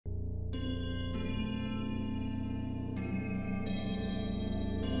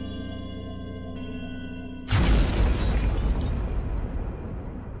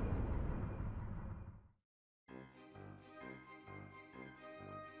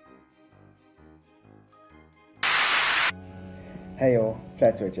Hey all,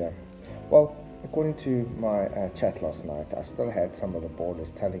 Flatzoid here. Well, according to my chat last night, I still had some of the boarders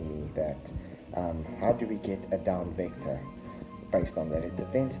telling me that how do we get a down vector based on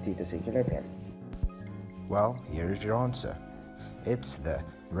relative density disequilibrium? Well, here is your answer. It's the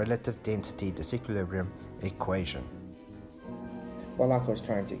relative density disequilibrium equation. Well, like I was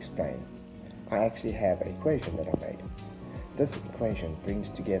trying to explain, I actually have an equation that I made. This equation brings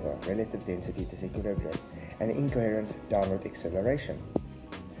together relative density disequilibrium and incoherent downward acceleration.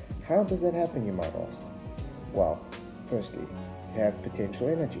 How does that happen, you might ask? Well, firstly, you have potential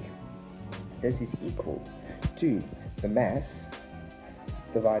energy. This is equal to the mass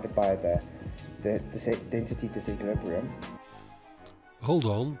divided by the density disequilibrium. Hold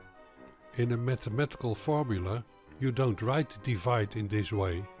on. In a mathematical formula, you don't write divide in this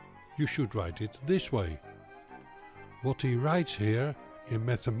way. You should write it this way. What he writes here in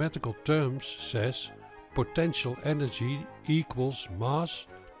mathematical terms says potential energy equals mass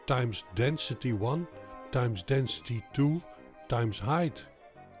times density 1 times density 2 times height.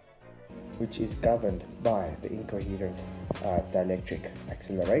 Which is governed by the incoherent dielectric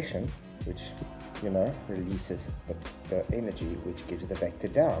acceleration, which, releases the energy which gives the vector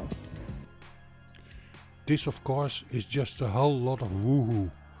down. This of course is just a whole lot of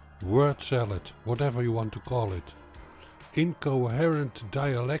woohoo, word salad, whatever you want to call it. Incoherent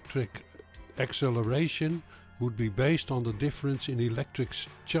dielectric acceleration would be based on the difference in electric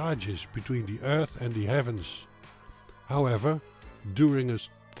charges between the Earth and the heavens. However, during a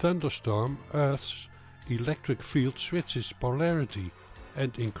thunderstorm, Earth's electric field switches polarity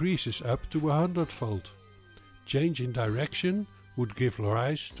and increases up to 100-fold. Change in direction would give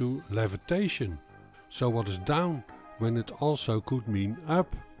rise to levitation. So what is down when it also could mean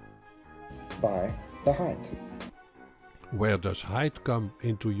up? By the height. Where does height come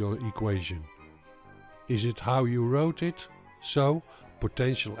into your equation? Is it how you wrote it? So,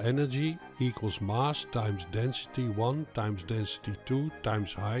 potential energy equals mass times density 1 times density 2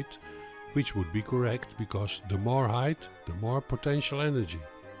 times height, which would be correct because the more height, the more potential energy.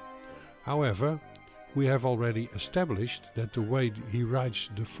 However, we have already established that the way he writes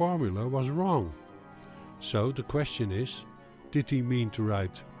the formula was wrong. So the question is, did he mean to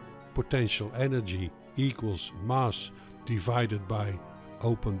write potential energy equals mass divided by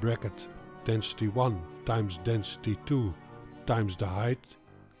open bracket density 1 times density 2 times the height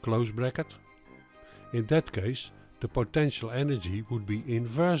close bracket? In that case, the potential energy would be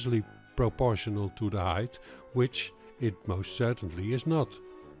inversely proportional to the height, which it most certainly is not.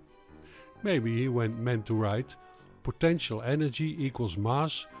 Maybe he meant to write potential energy equals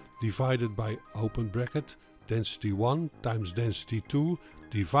mass divided by open bracket density 1 times density 2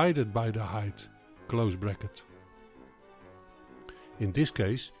 divided by the height close bracket. In this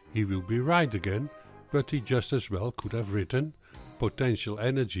case he will be right again, but he just as well could have written potential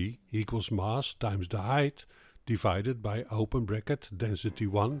energy equals mass times the height divided by open bracket density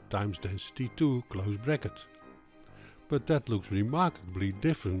 1 times density 2 close bracket. But that looks remarkably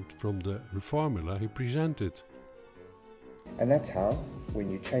different from the formula he presented. And that's how, when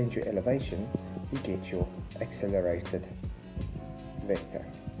you change your elevation, you get your accelerated vector.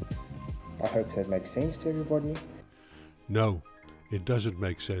 I hope that makes sense to everybody. No, it doesn't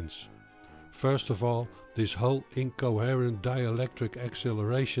make sense. First of all, this whole incoherent dielectric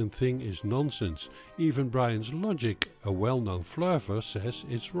acceleration thing is nonsense. Even Brian's logic, a well-known flurfer, says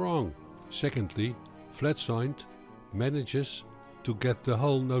it's wrong. Secondly, Flatzoid manages to get the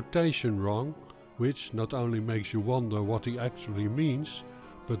whole notation wrong, which not only makes you wonder what he actually means,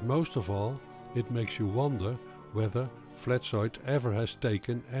 but most of all, it makes you wonder whether Flatzoid ever has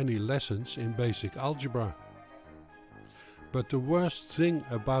taken any lessons in basic algebra. But the worst thing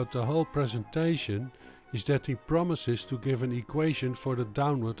about the whole presentation is that he promises to give an equation for the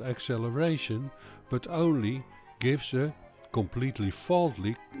downward acceleration, but only gives a completely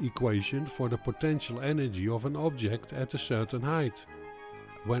faulty equation for the potential energy of an object at a certain height.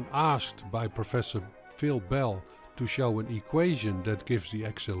 When asked by Professor Phil Bell to show an equation that gives the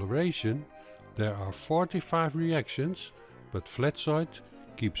acceleration, there are 45 reactions, but Flatzoid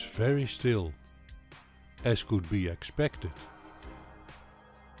keeps very still, as could be expected.